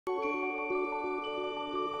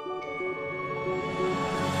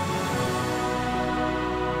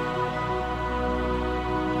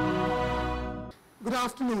Good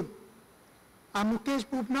afternoon. I'm Mukesh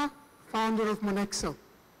Bhubna, founder of Monexo.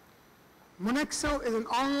 Monexo is an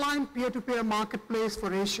online peer-to-peer marketplace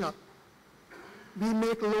for Asia. We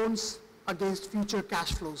make loans against future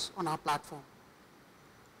cash flows on our platform.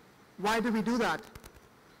 Why do we do that?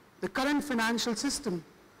 The current financial system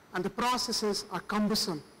and the processes are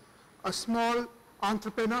cumbersome. A small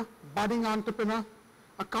entrepreneur, budding entrepreneur,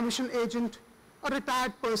 a commission agent, a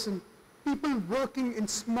retired person, people working in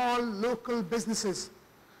small local businesses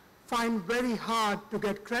find very hard to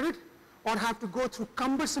get credit or have to go through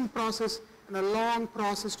cumbersome process and a long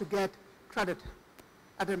process to get credit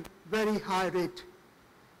at a very high rate.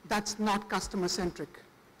 That's not customer-centric.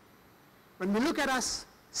 When we look at us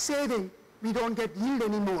saving, we don't get yield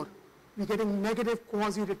anymore. We're getting negative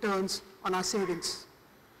quasi-returns on our savings.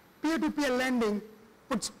 Peer-to-peer lending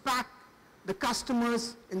puts back the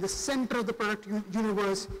customers in the center of the product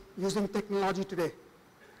universe using technology today.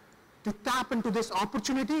 To tap into this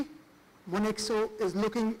opportunity, Monexo is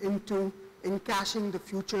looking into encashing the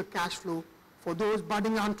future cash flow for those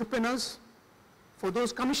budding entrepreneurs, for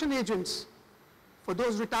those commission agents, for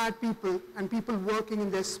those retired people and people working in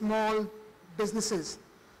their small businesses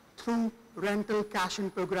through rental cash-in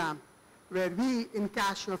program, where we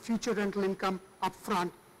encash your future rental income upfront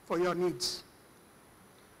for your needs.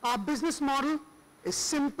 Our business model is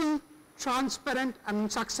simple, transparent,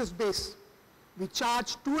 and success-based. We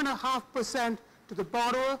charge 2.5% to the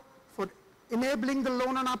borrower for enabling the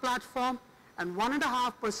loan on our platform and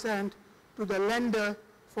 1.5% to the lender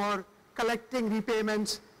for collecting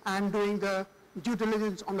repayments and doing the due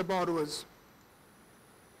diligence on the borrowers.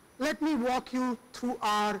 Let me walk you through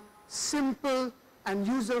our simple and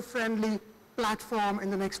user-friendly platform in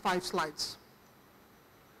the next 5 slides.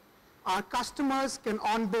 Our customers can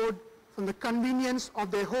onboard from the convenience of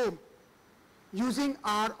their home using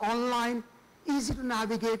our online,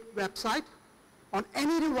 easy-to-navigate website on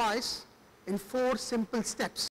any device in 4 simple steps.